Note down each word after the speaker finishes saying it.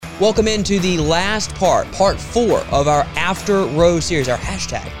Welcome into the last part 4 of our After Roe series, our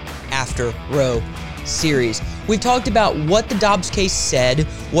hashtag After Roe series. We've talked about what the Dobbs case said,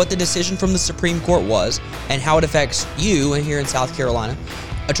 what the decision from the Supreme Court was, and how it affects you here in South Carolina.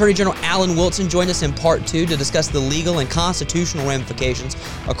 Attorney General Alan Wilson joined us in part 2 to discuss the legal and constitutional ramifications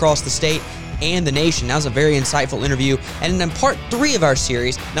across the state and the nation. That was a very insightful interview. And in part 3 of our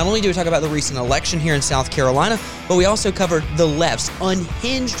series, not only do we talk about the recent election here in South Carolina, but we also covered the left's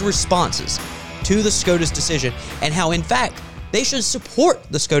unhinged responses to the SCOTUS decision and how, in fact, they should support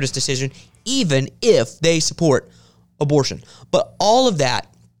the SCOTUS decision even if they support abortion. But all of that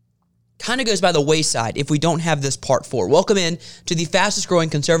kind of goes by the wayside if we don't have this part 4. Welcome in to the fastest growing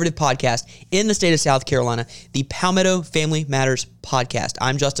conservative podcast in the state of South Carolina, the Palmetto Family Matters podcast.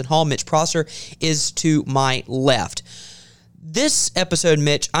 I'm Justin Hall. Mitch Prosser is to my left. This episode,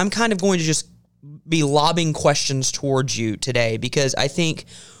 Mitch, I'm kind of going to just be lobbing questions towards you today because I think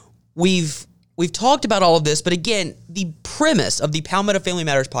we've talked about all of this, but again, the premise of the Palmetto Family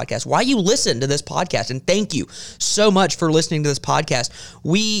Matters podcast, why you listen to this podcast, and thank you so much for listening to this podcast.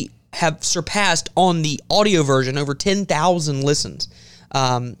 We have surpassed on the audio version over 10,000 listens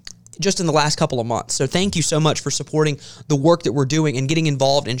just in the last couple of months. So thank you so much for supporting the work that we're doing and getting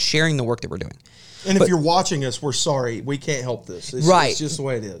involved and sharing the work that we're doing. And if you're watching us, we're sorry. We can't help this. It's just the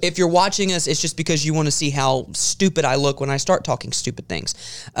way it is. If you're watching us, it's just because you want to see how stupid I look when I start talking stupid things.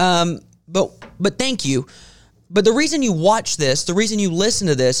 But thank you. But the reason you watch this, the reason you listen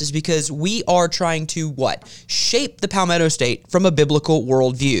to this is because we are trying to, shape the Palmetto State from a biblical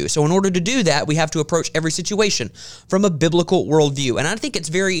worldview. So in order to do that, we have to approach every situation from a biblical worldview. And I think it's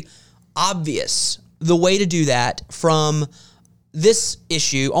very obvious the way to do that from this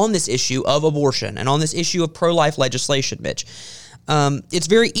issue, on this issue of abortion and on this issue of pro-life legislation, Mitch. It's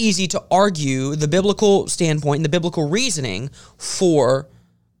very easy to argue the biblical standpoint and the biblical reasoning for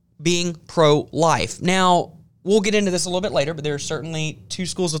being pro-life. Now, we'll get into this a little bit later, but there are certainly two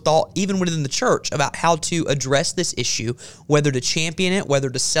schools of thought, even within the church, about how to address this issue, whether to champion it, whether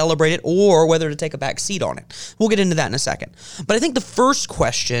to celebrate it, or whether to take a back seat on it. We'll get into that in a second. But I think the first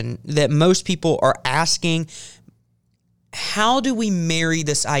question that most people are asking, how do we marry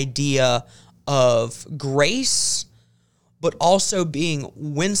this idea of grace, but also being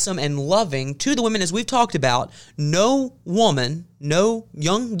winsome and loving to the women? As we've talked about, no woman, no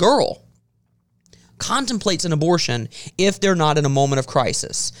young girl contemplates an abortion if they're not in a moment of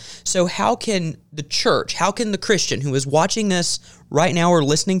crisis. So how can the church, how can the Christian who is watching this right now or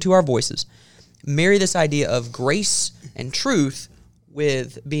listening to our voices marry this idea of grace and truth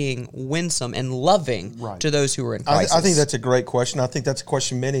with being winsome and loving to those who are in crisis? I think that's a great question. I think that's a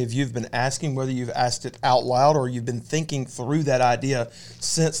question many of you have been asking, whether you've asked it out loud or you've been thinking through that idea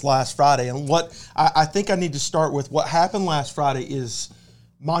since last Friday. And what I think I need to start with, what happened last Friday is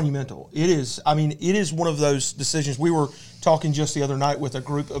monumental. It is one of those decisions. We were talking just the other night with a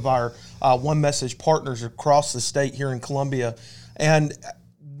group of our One Message partners across the state here in Columbia, and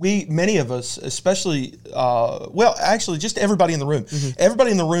many of us, especially, just everybody in the room. Mm-hmm. Everybody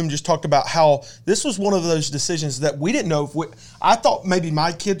in the room just talked about how this was one of those decisions that we didn't know I thought maybe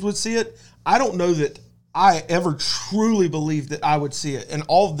my kids would see it. I don't know that I ever truly believed that I would see it. And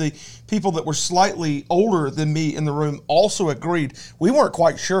all of the people that were slightly older than me in the room also agreed. We weren't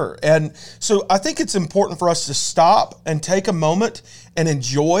quite sure. And so I think it's important for us to stop and take a moment and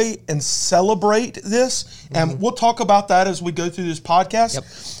enjoy and celebrate this. Mm-hmm. And we'll talk about that as we go through this podcast.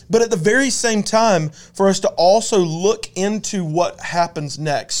 Yep. But at the very same time, for us to also look into what happens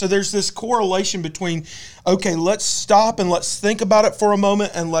next. So there's this correlation between, okay, let's stop and let's think about it for a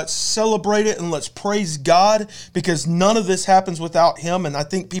moment and let's celebrate it and let's praise God, because none of this happens without Him. And I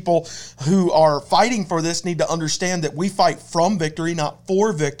think people who are fighting for this need to understand that we fight from victory, not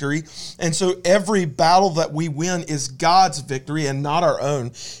for victory. And so every battle that we win is God's victory and not our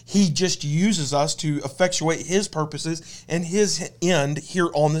own. He just uses us to effectuate His purposes and His end here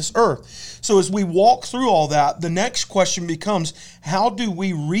on this earth. So as we walk through all that, the next question becomes, how do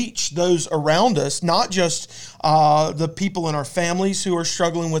we reach those around us, not just the people in our families who are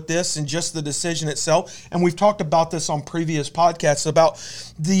struggling with this and just the decision itself? And we've talked about this on previous podcasts about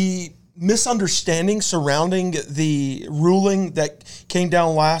the misunderstanding surrounding the ruling that came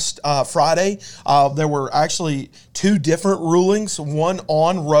down last Friday. There were actually two different rulings, one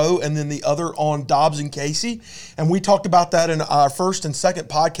on Roe and then the other on Dobbs and Casey. And we talked about that in our first and second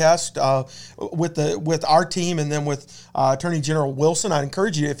podcast with our team and then with Attorney General Wilson. I'd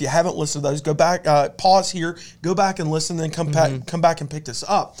encourage you, if you haven't listened to those, go back, pause here, go back and listen, then come back and pick this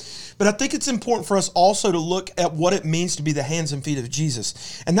up. But I think it's important for us also to look at what it means to be the hands and feet of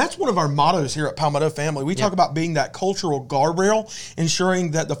Jesus. And that's one of our mottos here at Palmetto Family. We talk about being that cultural guardrail, ensuring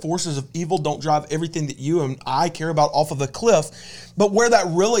that the forces of evil don't drive everything that you and I care about off of a cliff. But where that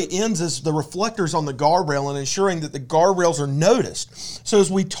really ends is the reflectors on the guardrail and ensuring that the guardrails are noticed. So as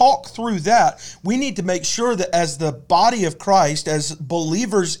we talk through that, we need to make sure that as the body of Christ, as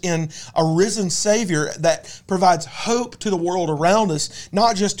believers in a risen Savior that provides hope to the world around us,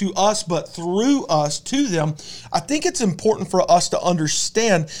 not just to us, but through us to them, I think it's important for us to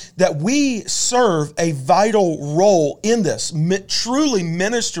understand that we serve a vital role in this, truly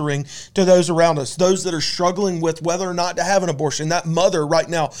ministering to those around us, those that are struggling with whether or not to have an abortion. That mother right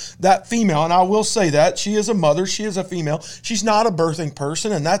now, that female, and I will say that, she is a mother, she is a female, she's not a birthing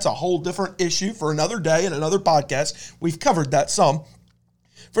person, and that's a whole different issue for another day and another podcast. We've covered that some.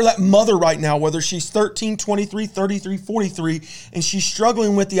 For that mother right now, whether she's 13, 23, 33, 43, and she's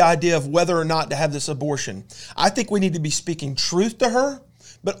struggling with the idea of whether or not to have this abortion, I think we need to be speaking truth to her,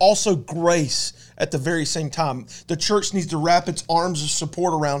 but also grace at the very same time. The church needs to wrap its arms of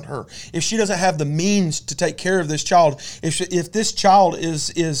support around her. If she doesn't have the means to take care of this child, if this child is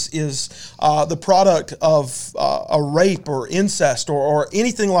the product of a rape or incest or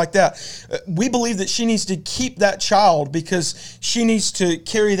anything like that, we believe that she needs to keep that child because she needs to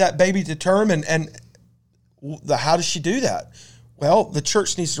carry that baby to term. And how does she do that? Well, the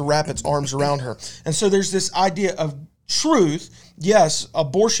church needs to wrap its arms around her. And so there's this idea of truth. Yes,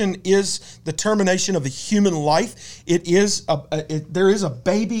 abortion is the termination of a human life. It is there is a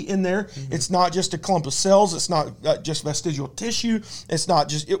baby in there. Mm-hmm. It's not just a clump of cells. It's not just vestigial tissue. It's not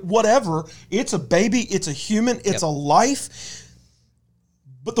just whatever. It's a baby. It's a human. It's a life.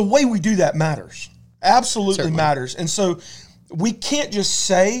 But the way we do that matters. Absolutely Certainly. Matters. And so we can't just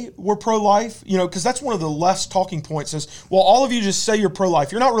say we're pro-life, because that's one of the less talking points is, well, all of you just say you're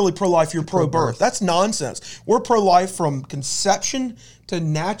pro-life. You're not really pro-life, you're pro-birth. That's nonsense. We're pro-life from conception to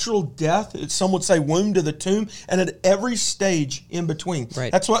natural death. Some would say womb to the tomb, and at every stage in between.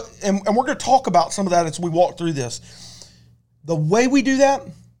 Right. That's what, and we're going to talk about some of that as we walk through this. The way we do that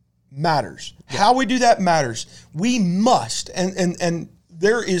matters. Yeah. How we do that matters. We must, and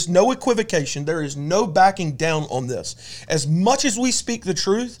there is no equivocation. There is no backing down on this. As much as we speak the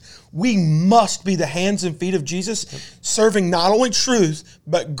truth, we must be the hands and feet of Jesus, serving not only truth,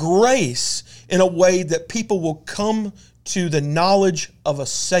 but grace in a way that people will come to the knowledge of a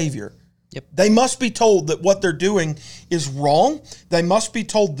Savior. Yep. They must be told that what they're doing is wrong. They must be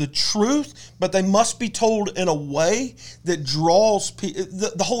told the truth, but they must be told in a way that draws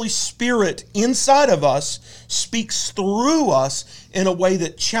the Holy Spirit inside of us, speaks through us in a way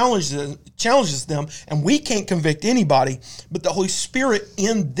that challenges them. And we can't convict anybody, but the Holy Spirit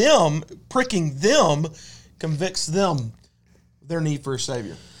in them, pricking them, convicts them of their need for a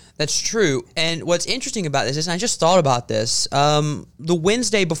Savior. That's true. And what's interesting about this is, and I just thought about this, the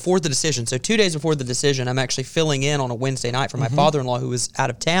Wednesday before the decision, so 2 days before the decision, I'm actually filling in on a Wednesday night for my father-in-law who was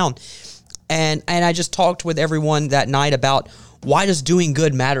out of town. And I just talked with everyone that night about why does doing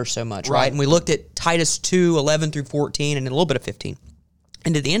good matter so much, right? And we looked at Titus 2, 11 through 14, and a little bit of 15.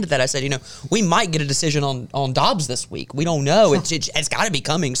 And at the end of that, I said, we might get a decision on Dobbs this week. We don't know. It's got to be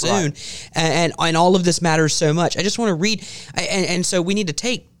coming soon. Right. And all of this matters so much. I just want to read, and so we need to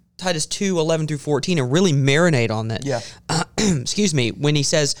take Titus 2, 11 through 14 and really marinate on that. Yeah. Excuse me. When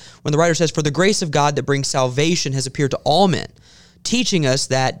the writer says, "For the grace of God that brings salvation has appeared to all men, teaching us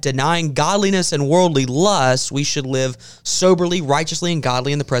that, denying godliness and worldly lusts, we should live soberly, righteously, and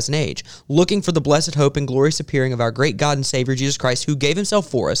godly in the present age, looking for the blessed hope and glorious appearing of our great God and Savior, Jesus Christ, who gave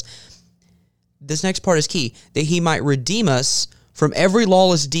himself for us." This next part is key. "That he might redeem us from every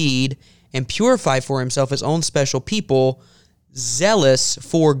lawless deed and purify for himself his own special people, zealous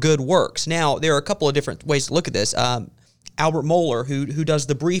for good works." Now, there are a couple of different ways to look at this. Albert Mohler, who does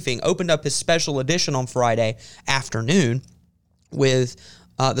the briefing, opened up his special edition on Friday afternoon with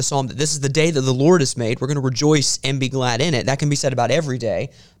the psalm that this is the day that the Lord has made. We're going to rejoice and be glad in it. That can be said about every day,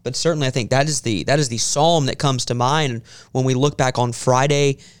 but certainly I think that is the psalm that comes to mind when we look back on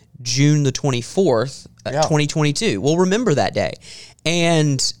Friday, June the 24th, 2022. We'll remember that day.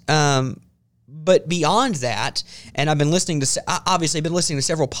 And but beyond that, and I've been listening to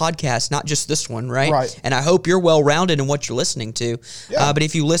several podcasts, not just this one, right? Right. And I hope you're well-rounded in what you're listening to. Yeah. But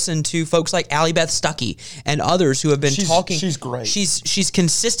if you listen to folks like Allie Beth Stuckey and others who have been talking. She's great. She's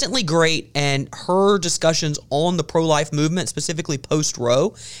consistently great, and her discussions on the pro-life movement, specifically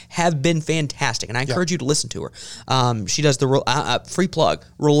post-Roe, have been fantastic. And I encourage you to listen to her. She does the free plug,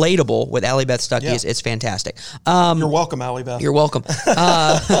 Relatable with Allie Beth Stuckey. Yeah. It's fantastic. You're welcome, Allie Beth. You're welcome.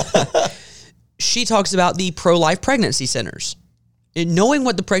 She talks about the pro-life pregnancy centers. And knowing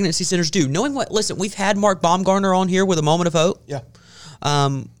what the pregnancy centers do, listen, we've had Mark Baumgartner on here with A Moment of Hope. Yeah.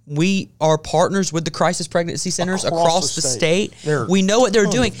 We are partners with the crisis pregnancy centers across the state. We know what they're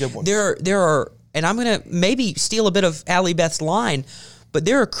doing. There are, and I'm going to maybe steal a bit of Allie Beth's line, but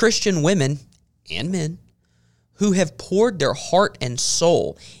there are Christian women and men who have poured their heart and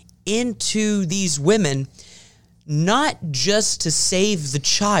soul into these women, not just to save the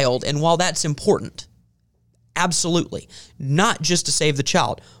child, and while that's important, absolutely, not just to save the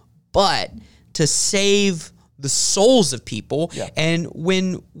child, but to save the souls of people. Yeah. And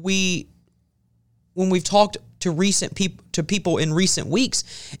when we've talked to people in recent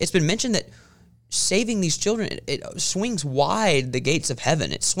weeks, it's been mentioned that saving these children, it swings wide the gates of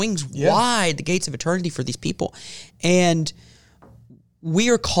heaven. It swings wide the gates of eternity for these people. And we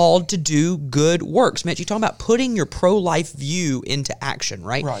are called to do good works. Mitch, you're talking about putting your pro-life view into action,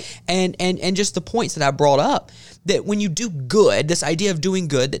 right? Right. And just the points that I brought up, that when you do good, this idea of doing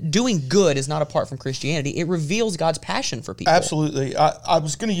good, that doing good is not apart from Christianity. It reveals God's passion for people. Absolutely. I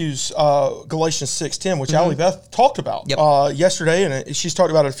was going to use Galatians 6:10, which Allie Beth talked about yesterday, and she's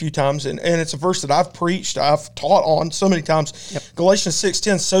talked about it a few times, and it's a verse that I've preached, I've taught on so many times. Yep. Galatians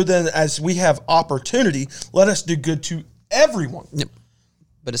 6:10, so then as we have opportunity, let us do good to everyone. Yep.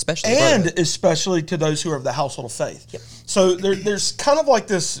 But especially to those who are of the household of faith. Yep. So there's kind of like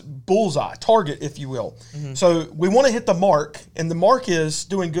this bullseye, target, if you will. Mm-hmm. So we want to hit the mark, and the mark is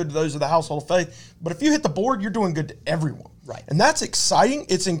doing good to those of the household of faith. But if you hit the board, you're doing good to everyone. Right. And that's exciting.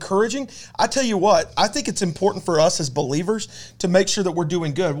 It's encouraging. I tell you what, I think it's important for us as believers to make sure that we're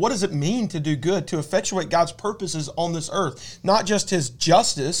doing good. What does it mean to do good? To effectuate God's purposes on this earth, not just His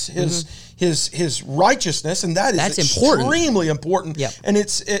justice, His righteousness, and that's extremely important. Yep. And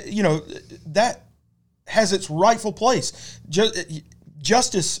that has its rightful place.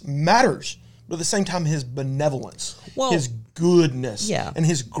 Justice matters, but at the same time, His benevolence, His goodness, and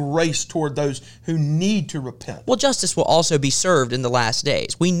His grace toward those who need to repent. Well, justice will also be served in the last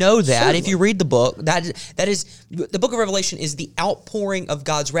days. We know that. Certainly. If you read the book, that is the book of Revelation is the outpouring of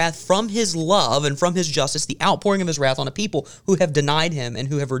God's wrath from His love and from His justice, the outpouring of His wrath on a people who have denied Him and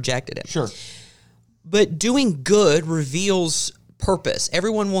who have rejected Him. Sure. But doing good reveals purpose.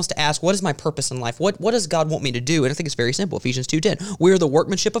 Everyone wants to ask, what is my purpose in life? What does God want me to do? And I think it's very simple. Ephesians 2:10. We are the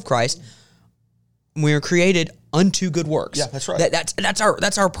workmanship of Christ. We are created unto good works. Yeah, that's right.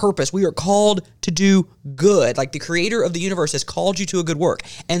 That's our purpose. We are called to do good. Like the creator of the universe has called you to a good work.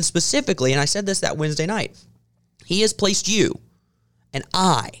 And specifically, and I said this that Wednesday night, He has placed you and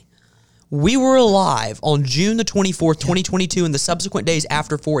we were alive on June the 24th, 2022, and the subsequent days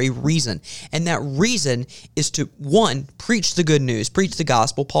after for a reason. And that reason is to, one, preach the good news, preach the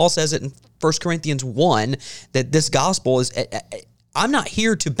gospel. Paul says it in 1 Corinthians 1 that this gospel is, I'm not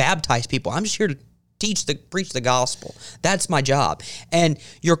here to baptize people. I'm just here to preach the gospel. That's my job. And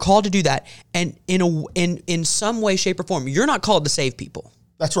you're called to do that. And in some way, shape, or form, you're not called to save people.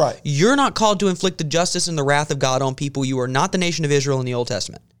 That's right. You're not called to inflict the justice and the wrath of God on people. You are not the nation of Israel in the Old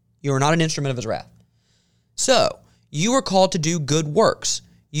Testament. You are not an instrument of His wrath. So, you are called to do good works.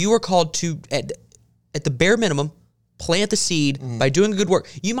 You are called to, at the bare minimum, plant the seed by doing a good work.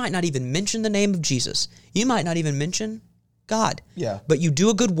 You might not even mention the name of Jesus. You might not even mention God. Yeah. But you do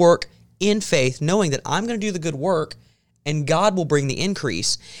a good work in faith, knowing that I'm going to do the good work and God will bring the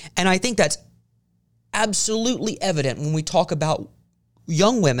increase. And I think that's absolutely evident when we talk about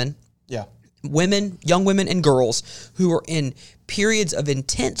young women, young women and girls who are in periods of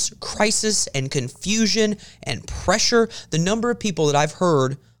intense crisis and confusion and pressure. The number of people that I've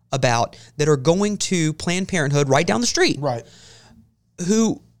heard about that are going to Planned Parenthood right down the street, right,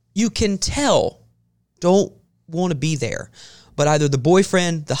 who you can tell don't want to be there. But either the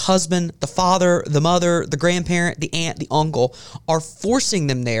boyfriend, the husband, the father, the mother, the grandparent, the aunt, the uncle are forcing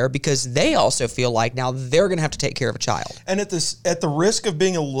them there because they also feel like now they're going to have to take care of a child. And at the risk of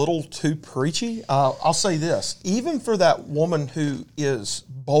being a little too preachy, I'll say this. Even for that woman who is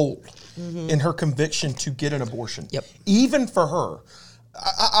bold in her conviction to get an abortion, even for her,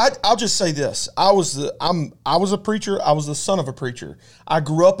 I'll just say this. I was a preacher. I was the son of a preacher. I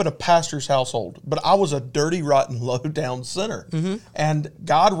grew up in a pastor's household, but I was a dirty, rotten, low-down sinner. And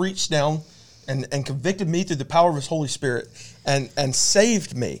God reached down and convicted me through the power of His Holy Spirit and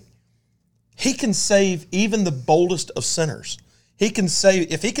saved me. He can save even the boldest of sinners.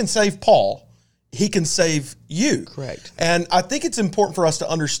 If He can save Paul, He can save you. Correct. And I think it's important for us to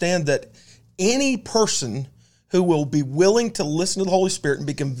understand that any person who will be willing to listen to the Holy Spirit and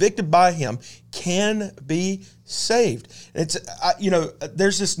be convicted by Him can be saved. It's,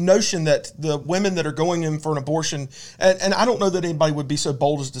 there's this notion that the women that are going in for an abortion, and I don't know that anybody would be so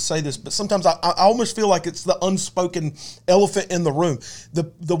bold as to say this, but sometimes I almost feel like it's the unspoken elephant in the room.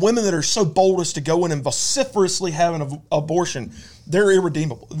 The women that are so bold as to go in and vociferously have an abortion, they're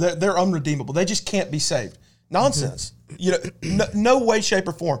irredeemable. They're unredeemable. They just can't be saved. Nonsense. No way, shape,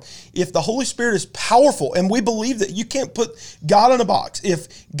 or form. If the Holy Spirit is powerful, and we believe that you can't put God in a box,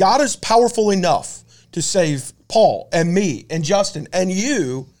 if God is powerful enough to save Paul and me and Justin and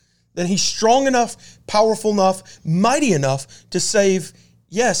you, then He's strong enough, powerful enough, mighty enough to save,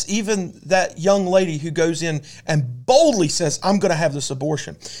 yes, even that young lady who goes in and boldly says, I'm going to have this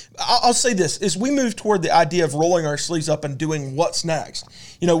abortion. I'll say this, as we move toward the idea of rolling our sleeves up and doing what's next,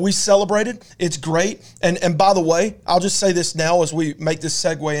 we celebrated. It's great. And by the way, I'll just say this now as we make this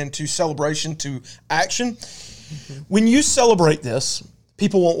segue into celebration to action. When you celebrate this,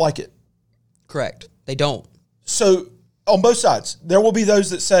 people won't like it. Correct. They don't. So on both sides, there will be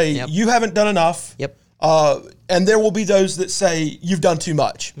those that say, Yep. you haven't done enough. Yep. And there will be those that say, you've done too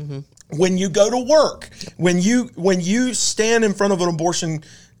much. Mm-hmm. When you go to work, when you stand in front of an abortion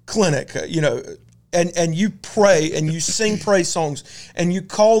clinic, and you pray and you sing praise songs and you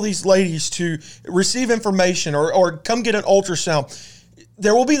call these ladies to receive information or come get an ultrasound,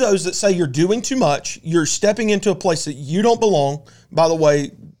 there will be those that say you're doing too much. You're stepping into a place that you don't belong. By the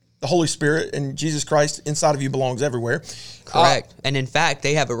way, the Holy Spirit and Jesus Christ inside of you belongs everywhere. Correct. And in fact,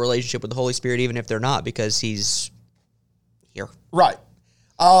 they have a relationship with the Holy Spirit even if they're not, because He's here. Right.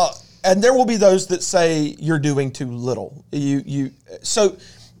 And there will be those that say you're doing too little. So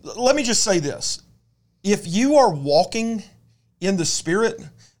let me just say this. If you are walking in the Spirit,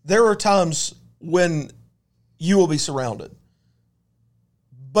 there are times when you will be surrounded.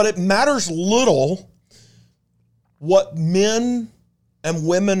 But it matters little what men and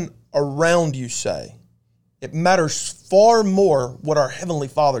women around you say. It matters far more what our Heavenly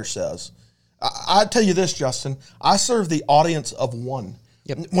Father says. I tell you this, Justin, I serve the audience of one.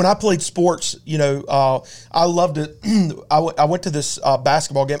 Yep. When I played sports, I loved it. I went to this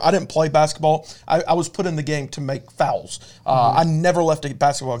basketball game. I didn't play basketball. I was put in the game to make fouls. I never left a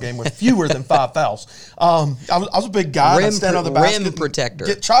basketball game with fewer than 5 fouls. I was a big guy. I'd stand on the basket, rim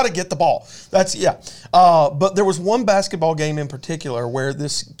protector. Try to get the ball. But there was one basketball game in particular where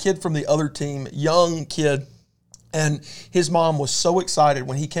this kid from the other team, young kid, and his mom was so excited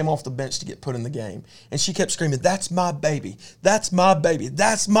when he came off the bench to get put in the game. And she kept screaming, that's my baby. That's my baby.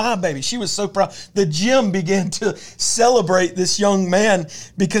 That's my baby. She was so proud. The gym began to celebrate this young man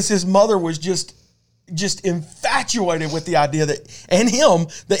because his mother was just infatuated with the idea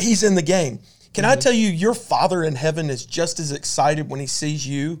that he's in the game. Can I tell you, your Father in heaven is just as excited when He sees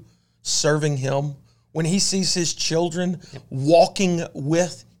you serving Him, when He sees His children walking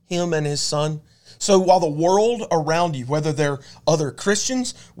with Him and His Son. So while the world around you, whether they're other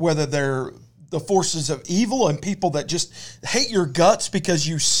Christians, whether they're the forces of evil and people that just hate your guts because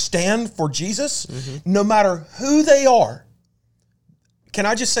you stand for Jesus, no matter who they are, can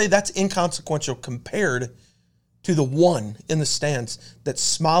I just say that's inconsequential compared to the one in the stands that's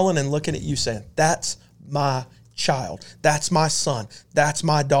smiling and looking at you saying, that's my child, that's my son, that's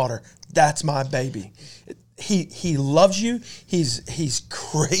my daughter, that's my baby. He loves you. He's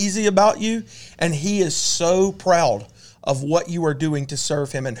crazy about you, and He is so proud of what you are doing to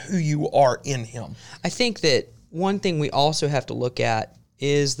serve Him and who you are in Him. I think that one thing we also have to look at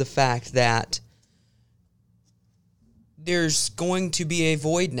is the fact that there's going to be a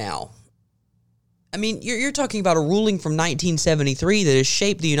void now. I mean, you're talking about a ruling from 1973 that has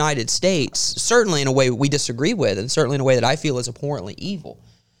shaped the United States, certainly in a way we disagree with, and certainly in a way that I feel is abhorrently evil.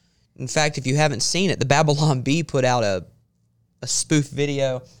 In fact, if you haven't seen it, the Babylon Bee put out a spoof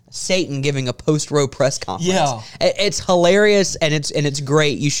video, Satan giving a post-Roe press conference. Yeah. It's hilarious, and it's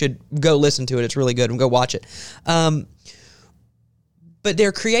great. You should go listen to it. It's really good, and go watch it. But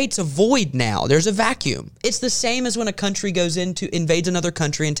there creates a void now. There's a vacuum. It's the same as when a country invades another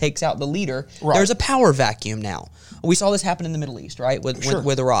country and takes out the leader. Right. There's a power vacuum now. We saw this happen in the Middle East, right?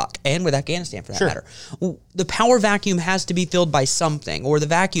 With Iraq and with Afghanistan, for that matter. The power vacuum has to be filled by something, or the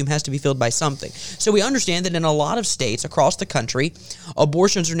vacuum has to be filled by something. So we understand that in a lot of states across the country,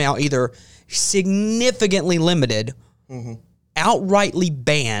 abortions are now either significantly limited, outrightly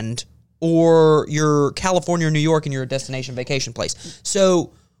banned, or you're California or New York and you're a destination vacation place.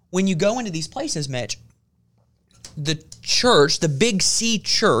 So when you go into these places, Mitch, the church, the Big C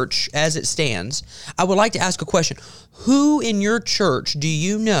church as it stands, I would like to ask a question. Who in your church do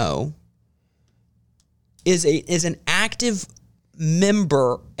you know is an active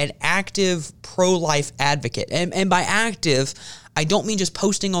member, an active pro-life advocate. And by active, I don't mean just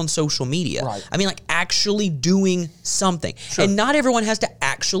posting on social media. Right. I mean like actually doing something. Sure. And not everyone has to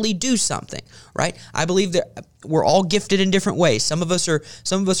actually do something, right? I believe that we're all gifted in different ways. Some of us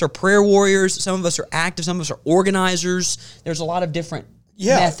are prayer warriors, some of us are active, some of us are organizers. There's a lot of different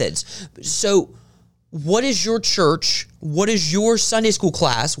methods. So what is your church, what is your Sunday school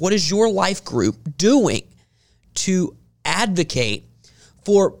class, what is your life group doing to advocate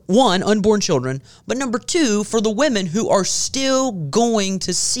for, one, unborn children, but number two, for the women who are still going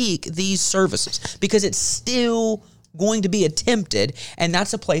to seek these services? Because it's still going to be attempted, and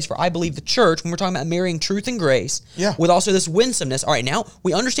that's a place where I believe the church, when we're talking about marrying truth and grace, with also this winsomeness. All right, now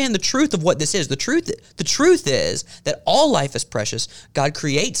we understand the truth of what this is. The truth is that all life is precious. God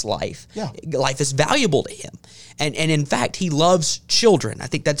creates life. Life is valuable to him. And in fact, he loves children. I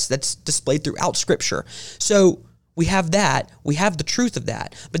think that's displayed throughout Scripture. So we have that. We have the truth of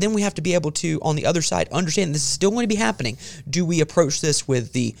that. But then we have to be able to, on the other side, understand this is still going to be happening. Do we approach this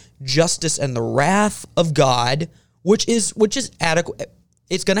with the justice and the wrath of God, which is adequate?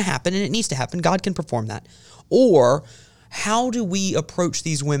 It's going to happen, and it needs to happen. God can perform that. Or how do we approach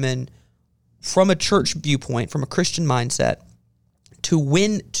these women from a church viewpoint, from a Christian mindset,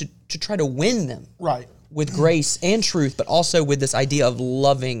 to try to win them with grace and truth, but also with this idea of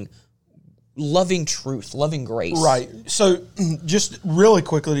loving truth, loving grace. Right. So just really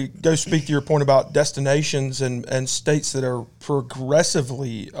quickly to go speak to your point about destinations and states that are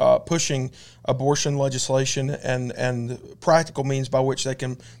progressively pushing abortion legislation and practical means by which they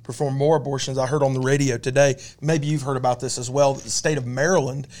can perform more abortions. I heard on the radio today, maybe you've heard about this as well, that the state of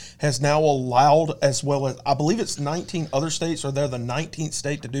Maryland has now allowed, as well as I believe it's 19 other states, or they're the 19th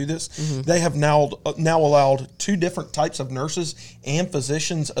state to do this. They have now allowed two different types of nurses and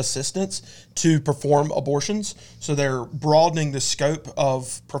physicians assistants to perform abortions. So they're broadening the scope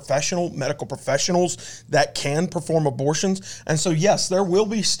of medical professionals that can perform abortions. And so yes, there will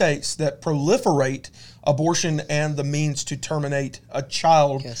be states that proliferate abortion and the means to terminate a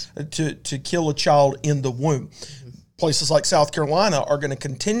child, to kill a child in the womb. Places like South Carolina are going to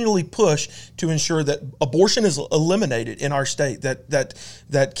continually push to ensure that abortion is eliminated in our state,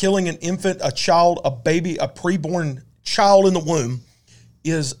 that killing an infant, a child, a baby, a preborn child in the womb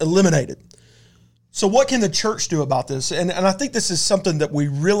is eliminated. So what can the church do about this? And I think this is something that we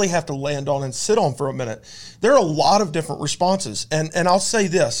really have to land on and sit on for a minute. There are a lot of different responses. And I'll say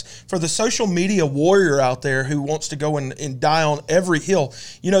this, for the social media warrior out there who wants to go and die on every hill,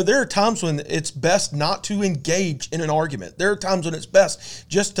 there are times when it's best not to engage in an argument. There are times when it's best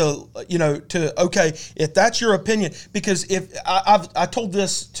just to, okay, if that's your opinion, because if I told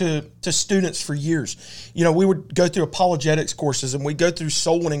this to students for years, we would go through apologetics courses and we go through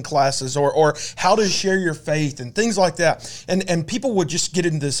soul winning classes or how to share your faith and things like that. And people would just get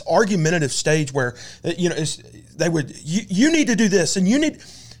in this argumentative stage where, they would, you need to do this and you need,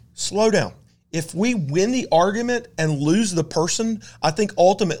 slow down. If we win the argument and lose the person, I think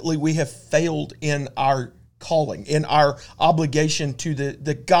ultimately we have failed in our calling, in our obligation to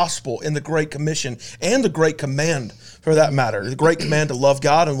the gospel and the Great Commission and the Great Command, for that matter. The Great Command to love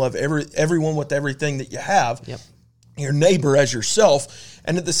God and love everyone with everything that you have. Your neighbor as yourself,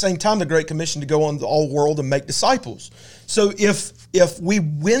 and at the same time, the Great Commission to go on the all world and make disciples. So if we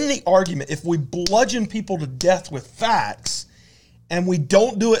win the argument, if we bludgeon people to death with facts, and we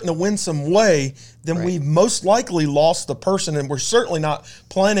don't do it in a winsome way, then we've most likely lost the person, and we're certainly not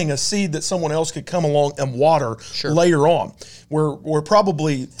planting a seed that someone else could come along and water later on. We're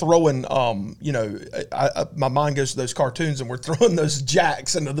probably throwing, my mind goes to those cartoons, and we're throwing those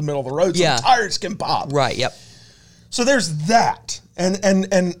jacks into the middle of the road so the tires can pop. So there's that.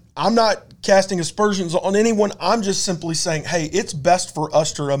 And I'm not casting aspersions on anyone. I'm just simply saying, hey, it's best for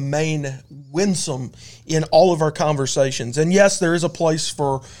us to remain winsome in all of our conversations. And yes, there is a place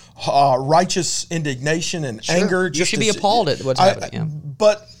for righteous indignation and anger. You should be appalled at what's happening.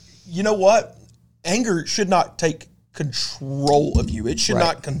 But you know what? Anger should not take control of you. It should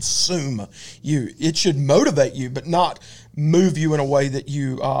not consume you. It should motivate you, but not move you in a way that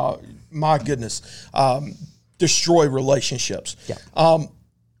you, my goodness, destroy relationships.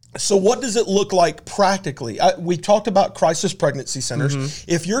 So what does it look like practically? We talked about crisis pregnancy centers.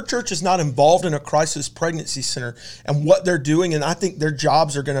 If your church is not involved in a crisis pregnancy center and what they're doing, and I think their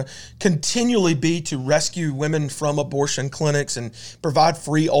jobs are going to continually be to rescue women from abortion clinics and provide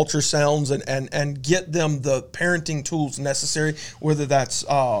free ultrasounds and get them the parenting tools necessary, whether that's,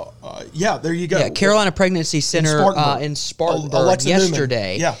 there you go. Carolina Pregnancy Center in Spartanburg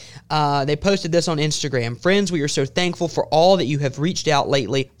yesterday. They posted this on Instagram. Friends, we are so thankful for all that you have reached out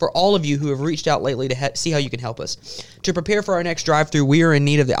lately, for all of you who have reached out lately to see how you can help us. To prepare for our next drive-thru, we are in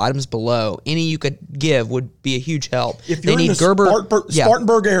need of the items below. Any you could give would be a huge help. If you're in the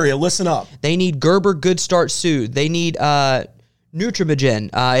Spartanburg area, listen up. They need Gerber Good Start Soothe. They need Nutrimogen.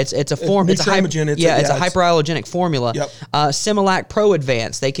 It's a form. It's a hyperallergenic formula. Yep. Similac Pro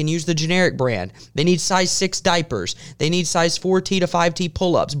Advance. They can use the generic brand. They need size 6 diapers. They need size 4T to 5T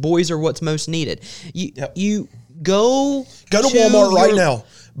pull-ups. Boys are what's most needed. You go to Walmart right now.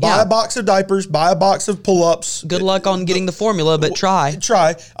 Buy a box of diapers. Buy a box of pull-ups. Good luck on getting the formula, but try. Get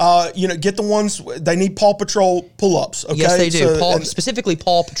the ones. They need Paw Patrol pull-ups. Okay? Yes, they do. Specifically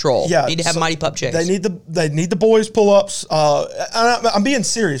Paw Patrol. Yeah, need to have Mighty Pup checks. They need the boys pull-ups. I'm being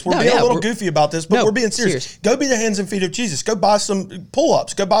serious. We're being a little goofy about this, but we're being serious. Go be the hands and feet of Jesus. Go buy some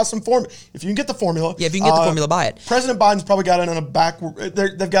pull-ups. Go buy some formula. If you can get the formula. Yeah, if you can get the formula, buy it. President Biden's probably got it in a back.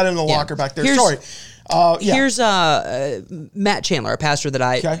 They've got it in the locker back there. Here's Matt Chandler, a pastor that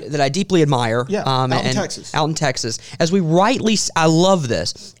I deeply admire. Out in Texas. I love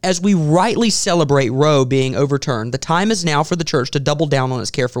this. As we rightly celebrate Roe being overturned, the time is now for the church to double down on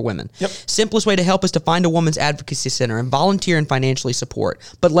its care for women. Yep. Simplest way to help is to find a woman's advocacy center and volunteer and financially support.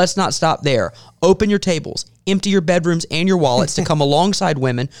 But let's not stop there. Open your tables, empty your bedrooms and your wallets to come alongside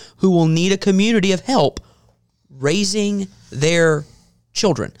women who will need a community of help raising their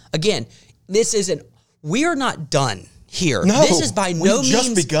children. Again, we are not done here. No, this is by no means.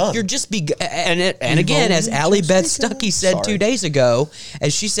 Just begun. You're just begun. And again, as Allie Beth Stuckey said 2 days ago,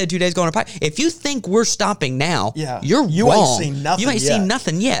 as she said 2 days ago on her podcast, if you think we're stopping now, you're you wrong. Ain't seen nothing. You ain't seen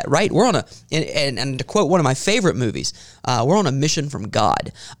nothing yet, right? We're on and to quote one of my favorite movies, we're on a mission from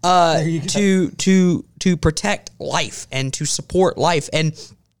God to protect life and to support life. And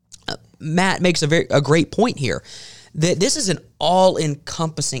Matt makes a great point here. That this is an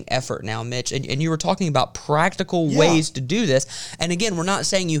all-encompassing effort now, Mitch, and you were talking about practical ways to do this. And again, we're not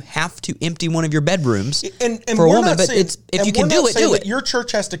saying you have to empty one of your bedrooms for a woman, but if you can do it. Your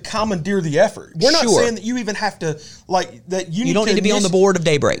church has to commandeer the effort. We're not saying that you even have to You don't need to be on the board of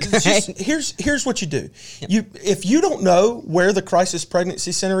Daybreak. Here's what you do. If you don't know where the Crisis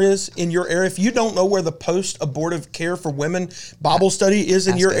Pregnancy Center is in your area, if you don't know where the post-abortive care for women Bible study is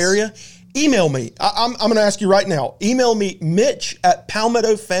in your area, email me. I'm going to ask you right now. Email me,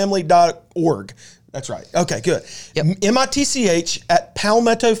 Mitch@palmettofamily.org. That's right. Okay, good. Yep.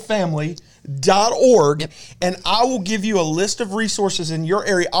 MITCH@palmettofamily.org, and I will give you a list of resources in your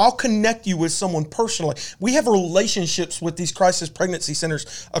area. I'll connect you with someone personally. We have relationships with these crisis pregnancy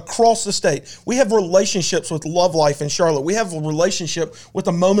centers across the state. We have relationships with Love Life in Charlotte. We have a relationship with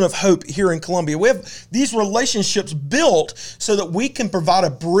the Moment of Hope here in Columbia. We have these relationships built so that we can provide a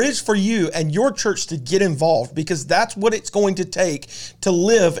bridge for you and your church to get involved, because that's what it's going to take to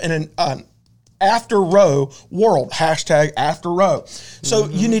live in an after Roe world, #after Roe. So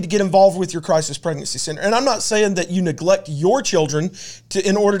you need to get involved with your crisis pregnancy center. And I'm not saying that you neglect your children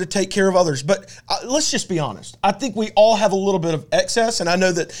in order to take care of others, but let's just be honest. I think we all have a little bit of excess, and I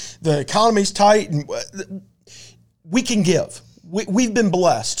know that the economy's tight, and we can give. We've been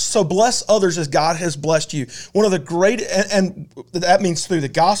blessed. So bless others as God has blessed you. One of the great, and that means through the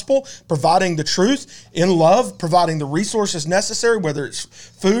gospel, providing the truth in love, providing the resources necessary, whether it's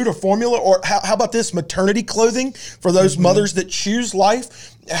food or formula, or how about this, maternity clothing for those mothers that choose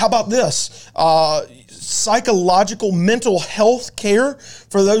life. How about this? Psychological, mental health care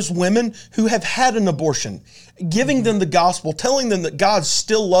for those women who have had an abortion. Giving them the gospel, telling them that God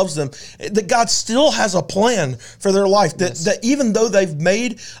still loves them, that God still has a plan for their life, that even though they've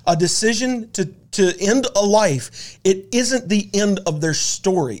made a decision to end a life, it isn't the end of their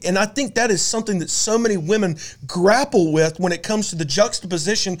story. And I think that is something that so many women grapple with when it comes to the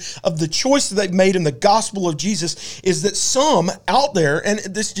juxtaposition of the choice that they've made in the gospel of Jesus, is that some out there, and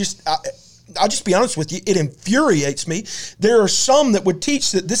this just... I'll just be honest with you, it infuriates me. There are some that would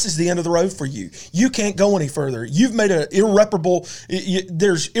teach that this is the end of the road for you. You can't go any further. You've made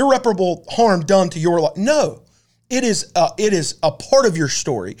there's irreparable harm done to your life. No, it is a part of your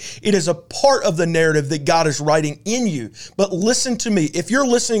story. It is a part of the narrative that God is writing in you. But listen to me. If you're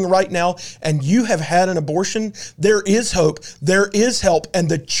listening right now and you have had an abortion, there is hope, there is help, and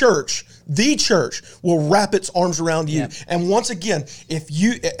the church will wrap its arms around you. Yeah. And once again, if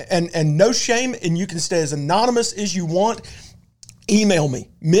you, and no shame, and you can stay as anonymous as you want, email me,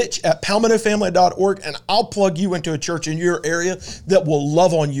 Mitch@palmettofamily.org, and I'll plug you into a church in your area that will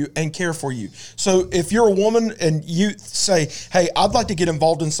love on you and care for you. So if you're a woman and you say, hey, I'd like to get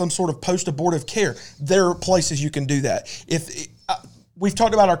involved in some sort of post-abortive care, there are places you can do that. We've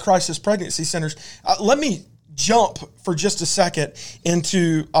talked about our crisis pregnancy centers. Let me jump for just a second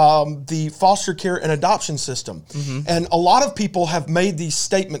into the foster care and adoption system. And a lot of people have made these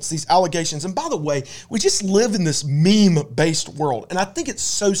statements, these allegations. And by the way, we just live in this meme-based world. And I think it's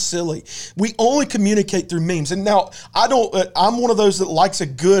so silly. We only communicate through memes. And now, I'm one of those that likes a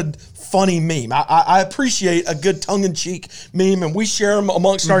good, funny meme. I appreciate a good tongue-in-cheek meme, and we share them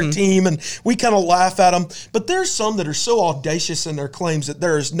amongst our team, and we kind of laugh at them. But there's some that are so audacious in their claims that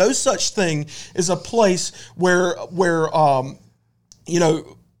there is no such thing as a place where the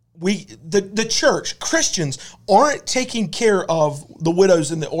church, Christians, aren't taking care of the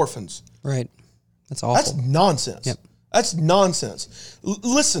widows and the orphans. Right. That's awful. That's nonsense. Yep. That's nonsense.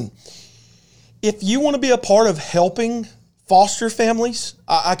 Listen, if you want to be a part of helping foster families,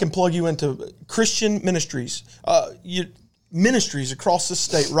 I can plug you into Christian ministries. Ministries across the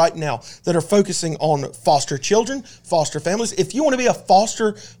state right now that are focusing on foster children, foster families. If you want to be a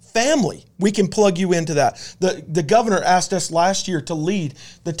foster family, we can plug you into that. The governor asked us last year to lead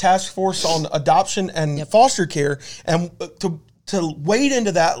the task force on adoption and foster care, and to wade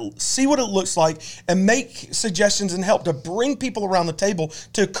into that, see what it looks like, and make suggestions and help to bring people around the table,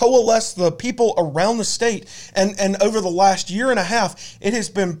 to coalesce the people around the state. And over the last year and a half, it has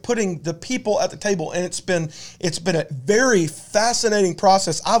been putting the people at the table, and it's been a very fascinating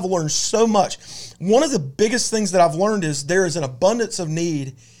process. I've learned so much. One of the biggest things that I've learned is there is an abundance of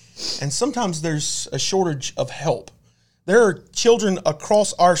need, and sometimes there's a shortage of help. There are children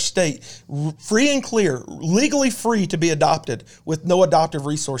across our state, free and clear, legally free to be adopted with no adoptive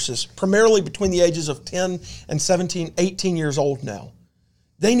resources, primarily between the ages of 10 and 17, 18 years old now.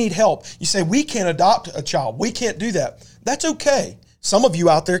 They need help. You say, we can't adopt a child. We can't do that. That's okay. Some of you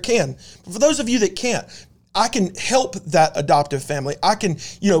out there can. But for those of you that can't, I can help that adoptive family.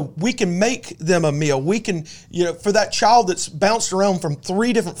 We can make them a meal. We can, for that child that's bounced around from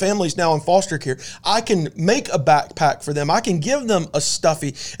 3 different families now in foster care, I can make a backpack for them. I can give them a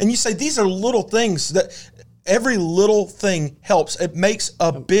stuffy. And you say, these are little things that every little thing helps. It makes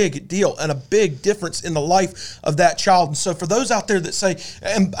a big deal and a big difference in the life of that child. And so for those out there that say,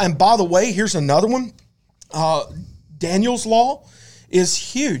 and by the way, here's another one, Daniel's Law is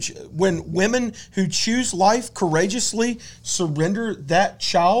huge. When women who choose life courageously surrender that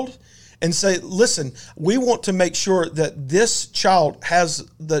child and say, listen, we want to make sure that this child has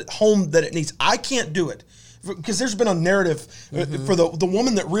the home that it needs. I can't do it. Because there's been a narrative for the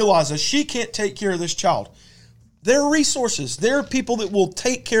woman that realizes she can't take care of this child. There are resources. There are people that will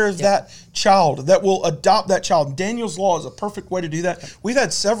take care of that child, that will adopt that child. Daniel's Law is a perfect way to do that. We've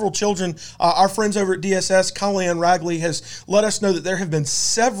had several children. Our friends over at DSS, Conley Ann Ragley, has let us know that there have been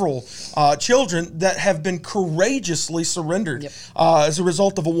several children that have been courageously surrendered as a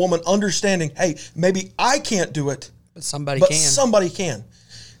result of a woman understanding, hey, maybe I can't do it, but somebody can.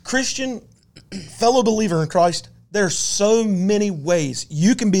 Christian, fellow believer in Christ, there are so many ways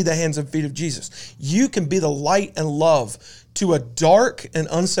you can be the hands and feet of Jesus. You can be the light and love to a dark and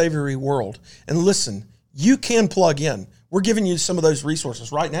unsavory world. And listen, you can plug in. We're giving you some of those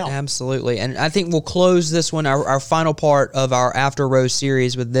resources right now. Absolutely. And I think we'll close this one, our final part of our After Rose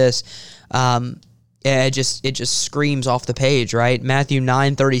series with this. It just screams off the page, right? Matthew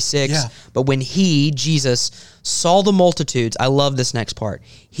 9:36. Yeah. But when he, Jesus, saw the multitudes, I love this next part,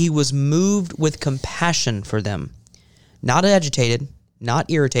 he was moved with compassion for them. Not agitated,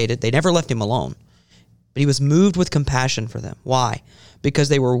 not irritated. They never left him alone. But he was moved with compassion for them. Why? Because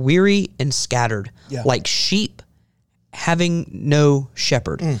they were weary and scattered, like sheep having no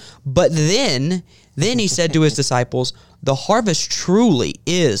shepherd. But then he said to his disciples, the harvest truly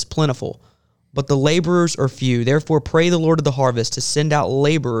is plentiful, but the laborers are few. Therefore, pray the Lord of the harvest to send out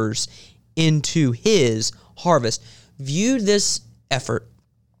laborers into his harvest. View this effort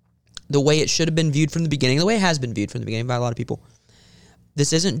the way it should have been viewed from the beginning, the way it has been viewed from the beginning by a lot of people.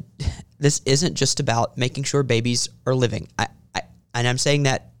 This isn't just about making sure babies are living. And I'm saying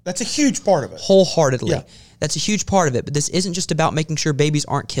that that's a huge part of it. Wholeheartedly. Yeah. That's a huge part of it. But this isn't just about making sure babies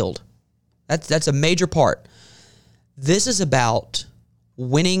aren't killed. That's a major part. This is about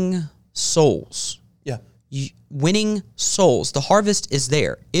winning souls. Yeah. Winning souls. The harvest is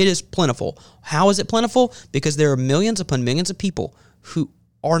there. It is plentiful. How is it plentiful? Because there are millions upon millions of people who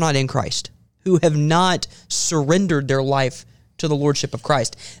are not in Christ, who have not surrendered their life to the lordship of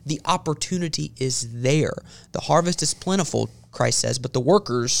Christ. The opportunity is there. The harvest is plentiful, Christ says, but the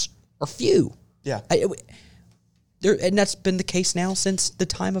workers are few. Yeah. And that's been the case now since the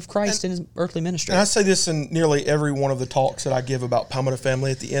time of Christ in his earthly ministry. And I say this in nearly every one of the talks that I give about Palmetto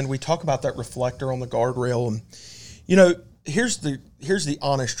family. At the end, we talk about that reflector on the guardrail. And, here's the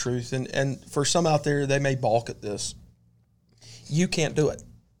honest truth. And for some out there, they may balk at this. You can't do it.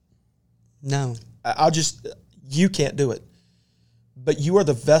 No. You can't do it. But you are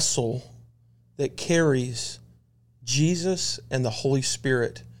the vessel that carries Jesus and the Holy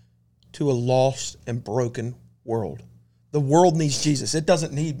Spirit to a lost and broken world. The world needs Jesus. It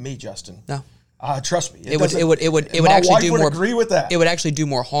doesn't need me, Justin. No. Trust me. It would my actually wife do would more. agree with that. It would actually do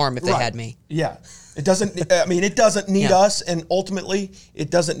more harm if they Right. had me. Yeah. It doesn't, I mean, it doesn't need Yeah. us, and ultimately, it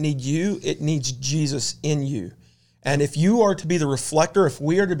doesn't need you. It needs Jesus in you. And if you are to be the reflector, if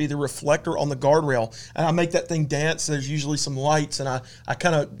we are to be the reflector on the guardrail, and I make that thing dance, there's usually some lights, and I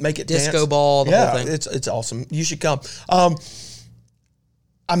kind of make it Disco dance. ball, the whole thing. It's awesome. You should come.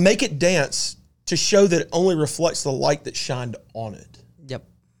 I make it dance to show that it only reflects the light that shined on it. Yep.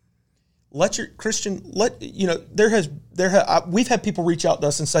 We've had people reach out to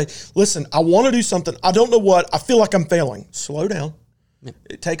us and say, listen, I want to do something. I don't know what. I feel like I'm failing. Slow down. Yep.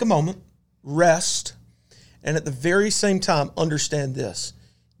 Take a moment. Rest. And at the very same time, understand this.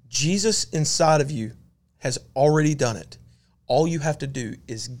 Jesus inside of you has already done it. All you have to do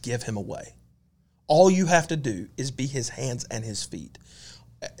is give him away. All you have to do is be his hands and his feet.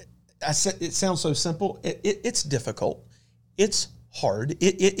 I said it sounds so simple. It's difficult. It's hard.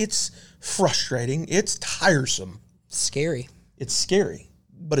 It's frustrating. It's tiresome. Scary. It's scary,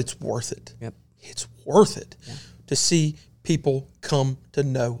 but it's worth it. Yep. It's worth it to see people come to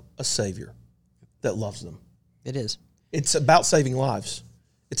know a Savior that loves them. It is. It's about saving lives.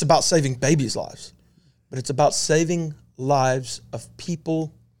 It's about saving babies' lives. But it's about saving lives of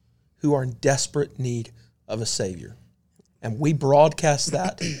people who are in desperate need of a Savior. And we broadcast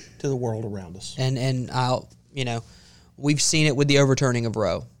that to the world around us. And I'll, we've seen it with the overturning of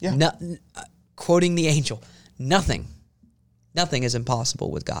Roe. Yeah. Quoting the angel, nothing is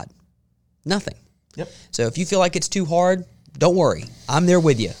impossible with God. Nothing. Yep. So if you feel like it's too hard, don't worry. I'm there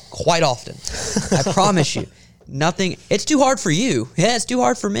with you quite often. I promise you. Nothing. It's too hard for you. Yeah, it's too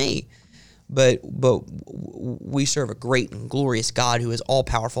hard for me. But we serve a great and glorious God who is all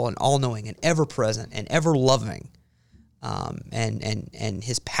powerful and all knowing and ever present and ever loving. And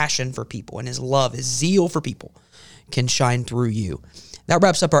his passion for people and his love, his zeal for people can shine through you. That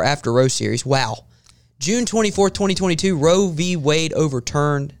wraps up our After Roe series. Wow. June 24th, 2022, Roe v. Wade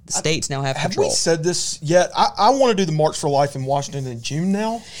overturned. The states now have control. Have we said this yet? I want to do the March for Life in Washington in June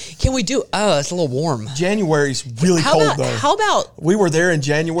now. Can we do? Oh, it's a little warm. January's really cold, though. How about we were there in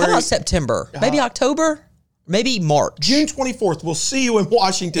January? How about September? Maybe October? Maybe March. June 24th. We'll see you in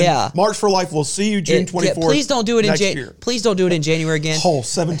Washington. Yeah. March for Life. We'll see you June 24th. Please don't do it in January. Please don't do it in January again.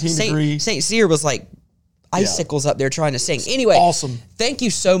 17 degrees. St. Cyr was like icicles up there trying to sing. Anyway, awesome. Thank you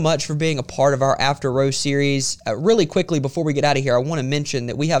so much for being a part of our After Roe series. Really quickly, before we get out of here, I want to mention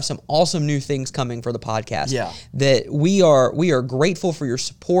that we have some awesome new things coming for the podcast. Yeah. That we are grateful for your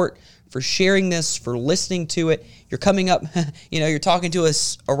support, for sharing this, for listening to it. You're coming up, you're talking to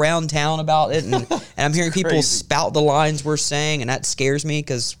us around town about it, and I'm hearing people spout the lines we're saying, and that scares me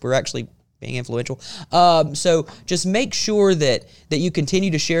because we're actually being influential. So just make sure that you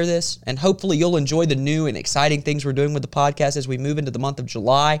continue to share this, and hopefully you'll enjoy the new and exciting things we're doing with the podcast as we move into the month of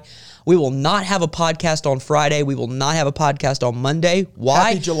July. We will not have a podcast on Friday. We will not have a podcast on Monday. Why?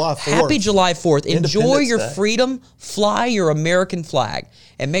 Happy July 4th. Happy July 4th. Enjoy your Day. freedom. Fly your American flag.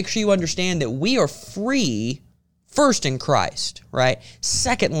 And make sure you understand that we are free first in Christ, right?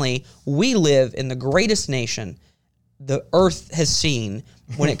 Secondly, we live in the greatest nation the earth has seen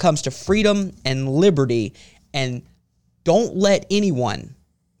when it comes to freedom and liberty, and don't let anyone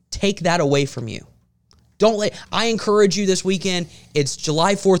take that away from you. I encourage you this weekend. It's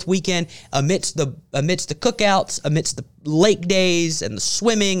July 4th weekend, amidst the cookouts, amidst the lake days and the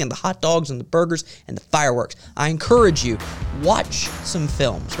swimming and the hot dogs and the burgers and the fireworks. I encourage you, watch some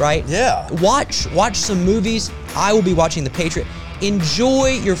films, right? Yeah. Watch some movies. I will be watching The Patriot. Enjoy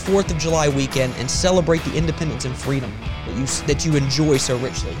your 4th of July weekend and celebrate the independence and freedom that you enjoy so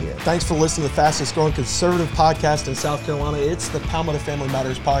richly here. Thanks for listening to the fastest growing conservative podcast in South Carolina. It's the Palmetto Family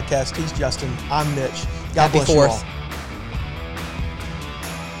Matters podcast. He's Justin. I'm Mitch. God bless you all.